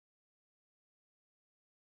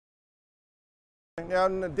Yeah,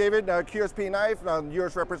 David, QSP Knife,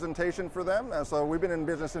 U.S. representation for them. So we've been in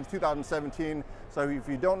business since 2017. So if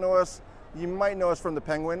you don't know us, you might know us from the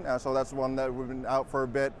Penguin. So that's one that we've been out for a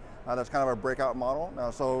bit. That's kind of our breakout model.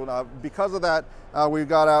 Because of that, we've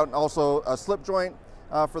got out also a slip joint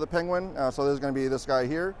for the Penguin. So there's going to be this guy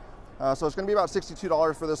here. So it's going to be about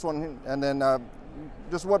 $62 for this one. And then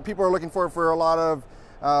just what people are looking for a lot of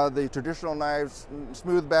the traditional knives,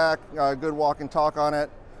 smooth back, good walk and talk on it.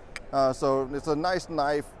 So it's a nice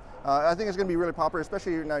knife. I think it's going to be really popular,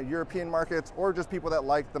 especially in European markets or just people that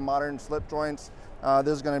like the modern slip joints.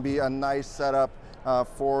 This is going to be a nice setup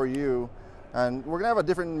for you. And we're going to have a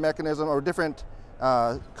different mechanism or different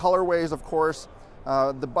colorways, of course.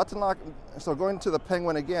 The button lock, so going to the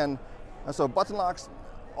Penguin again, so button locks,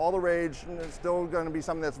 all the rage, it's still going to be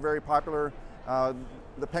something that's very popular.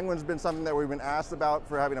 The Penguin's been something that we've been asked about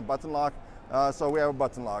for having a button lock, so we have a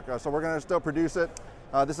button lock. So we're going to still produce it.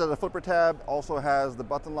 This has a flipper tab, also has the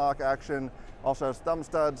button lock action, also has thumb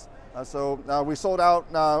studs. We sold out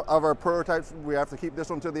of our prototypes. We have to keep this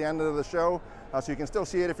one to the end of the show, so you can still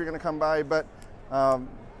see it if you're going to come by. But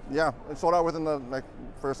yeah, it sold out within the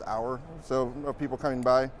first hour so of people coming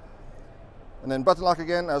by. And then button lock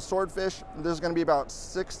again, Swordfish. This is going to be about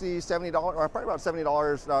 $60, $70, or probably about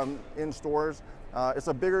 $70 in stores. It's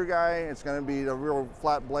a bigger guy. It's going to be a real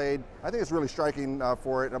flat blade. I think it's really striking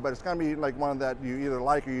for it, but it's going to be like one that you either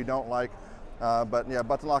like or you don't like. But yeah,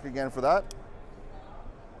 button lock again for that.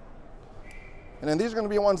 And then these are going to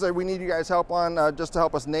be ones that we need you guys help on just to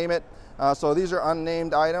help us name it. So these are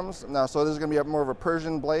unnamed items. So this is going to be more of a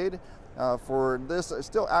Persian blade. For this,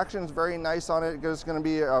 still action's very nice on it. It's going to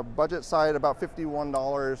be a budget side, about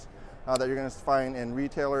 $51 that you're going to find in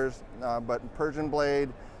retailers, but Persian blade.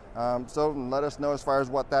 So let us know as far as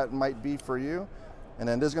what that might be for you. And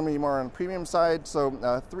then this is going to be more on the premium side, so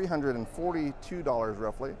 $342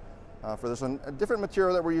 roughly for this one. A different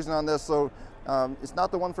material that we're using on this, so it's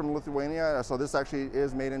not the one from Lithuania, so this actually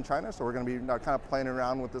is made in China, so we're going to be kind of playing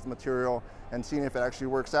around with this material and seeing if it actually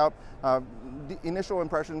works out. The initial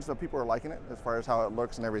impressions of people are liking it as far as how it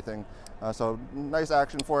looks and everything. So nice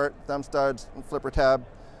action for it, thumb studs, flipper tab.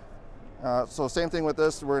 So same thing with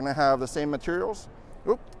this, we're going to have the same materials.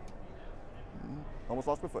 Oop. Almost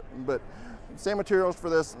lost my foot, but same materials for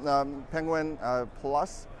this Penguin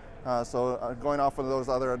Plus. Going off of those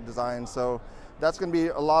other designs. So that's going to be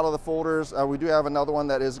a lot of the folders. We do have another one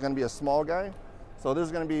that is going to be a small guy. So this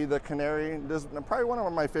is going to be the Canary. This is probably one of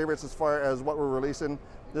my favorites as far as what we're releasing.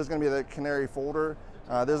 This is going to be the Canary folder.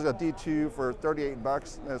 This is a D2 for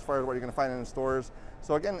 $38 as far as what you're going to find in stores.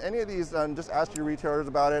 So again, any of these, just ask your retailers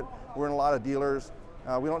about it. We're in a lot of dealers.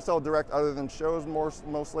 We don't sell direct other than shows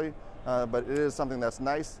mostly, but it is something that's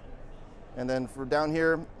nice. And then for down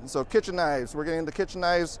here, so kitchen knives. We're getting the kitchen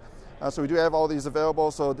knives. So we do have all these available.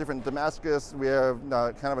 So different Damascus. We have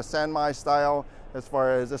kind of a Sanmai style as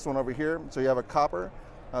far as this one over here. So you have a copper.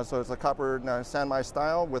 So it's a copper Sanmai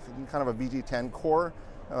style with kind of a VG10 core.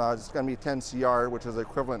 It's going to be 10 CR, which is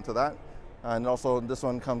equivalent to that. And also this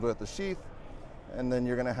one comes with the sheath. And then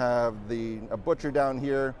you're going to have a butcher down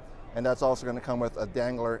here. And that's also going to come with a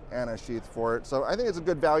dangler and a sheath for it. So I think it's a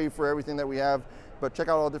good value for everything that we have. But check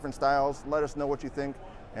out all the different styles. Let us know what you think.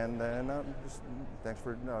 And then just thanks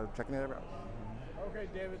for checking it out. Okay,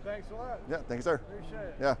 David, thanks a lot. Yeah, thank you, sir. Appreciate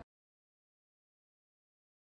it. Yeah.